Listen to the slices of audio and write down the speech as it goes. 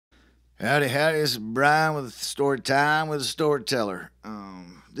Howdy, howdy. This is Brian with Storytime with a Storyteller.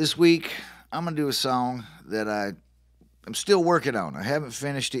 This week, I'm going to do a song that I'm still working on. I haven't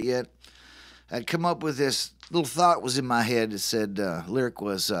finished it yet. I'd come up with this little thought was in my head that said, lyric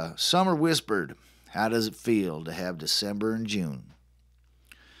was, Summer whispered, how does it feel to have December and June?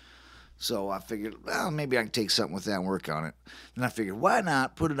 So I figured, well, maybe I can take something with that and work on it. And I figured, why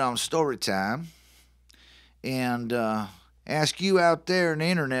not put it on Storytime and ask you out there in the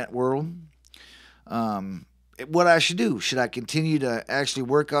internet world what I should do. Should I continue to actually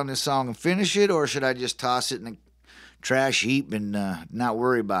work on this song and finish it, or should I just toss it in the trash heap and not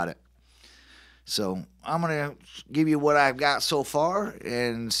worry about it? So I'm going to give you what I've got so far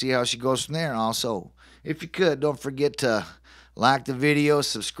and see how she goes from there. Also, if you could, don't forget to like the video,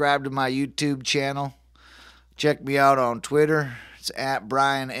 subscribe to my YouTube channel. Check me out on Twitter. It's at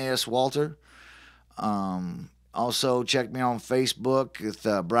Brian S. Walther. Also, check me on Facebook with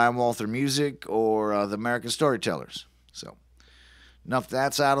Brian Walther Music or the American Storytellers. So, enough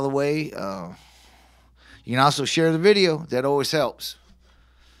that's out of the way. You can also share the video. That always helps.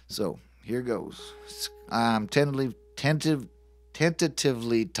 So, here goes. I'm tentatively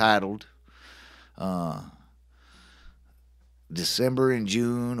titled December and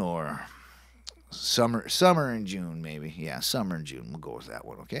June, or summer and June, maybe. Yeah, summer and June. We'll go with that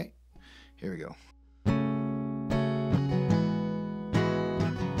one, okay? Here we go.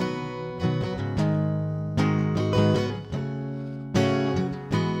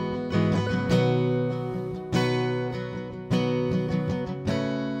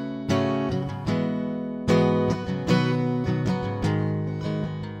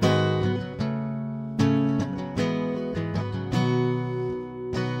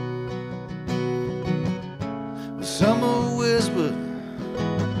 Summer whispered,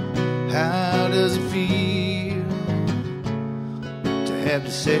 how does it feel to have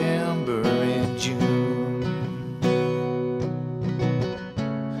December and June?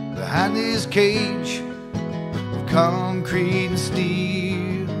 Behind this cage of concrete and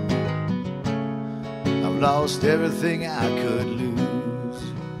steel, I've lost everything I could lose.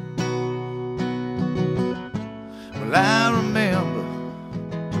 Well, I remember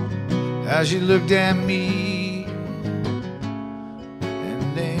how she looked at me,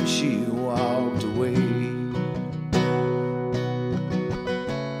 she walked away.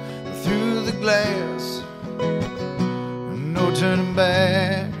 Through the glass, no turning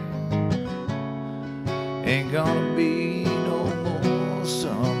back. Ain't gonna be no more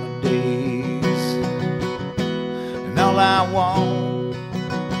summer days. And all I want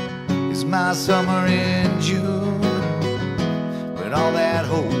is my summer in June, but all that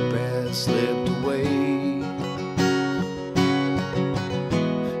hope has slipped away.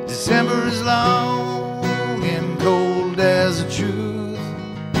 December is long and cold as the truth,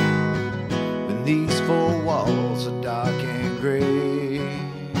 when these four walls are dark and gray.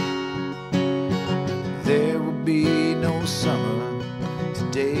 There will be no summer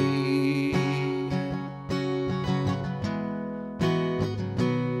today.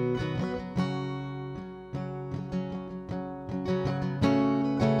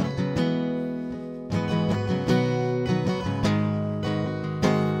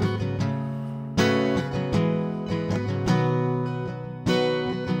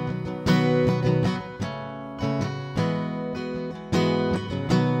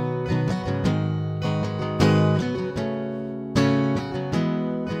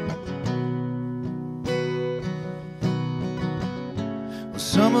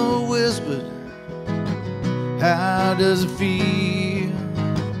 Summer whispered, how does it feel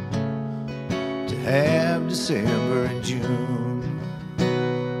to have December and June?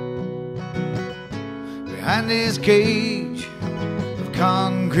 Behind this cage of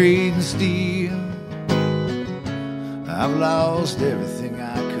concrete and steel, I've lost everything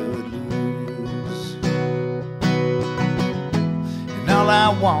I could lose. And all I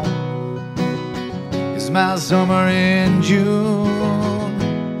want is my summer in June,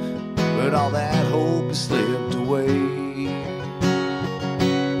 but all that hope has slipped away.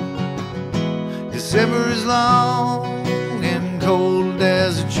 December is long and cold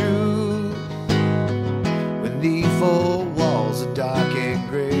as the truth, when the four walls are dark and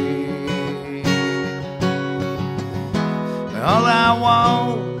gray. And all I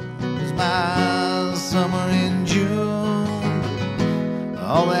want is my summer in June,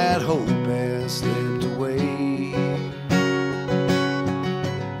 all that hope has slipped away.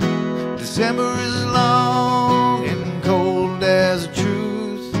 December is long and cold as the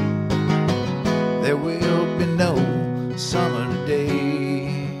truth, there will be no summer today.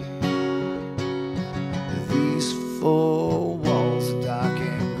 These four walls are dark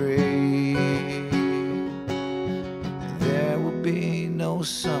and gray.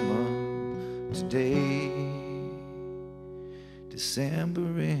 December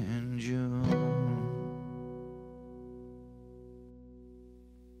and June.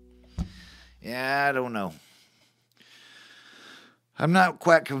 Yeah, I don't know. I'm not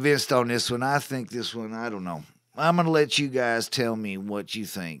quite convinced on this one. I think this one, I don't know. I'm going to let you guys tell me what you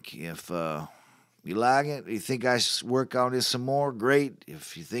think. If you like it, you think I should work on this some more, great.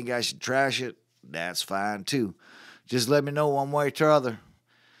 If you think I should trash it, that's fine too. Just let me know one way or the other.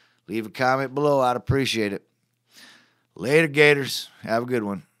 Leave a comment below. I'd appreciate it. Later, Gators. Have a good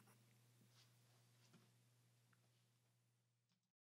one.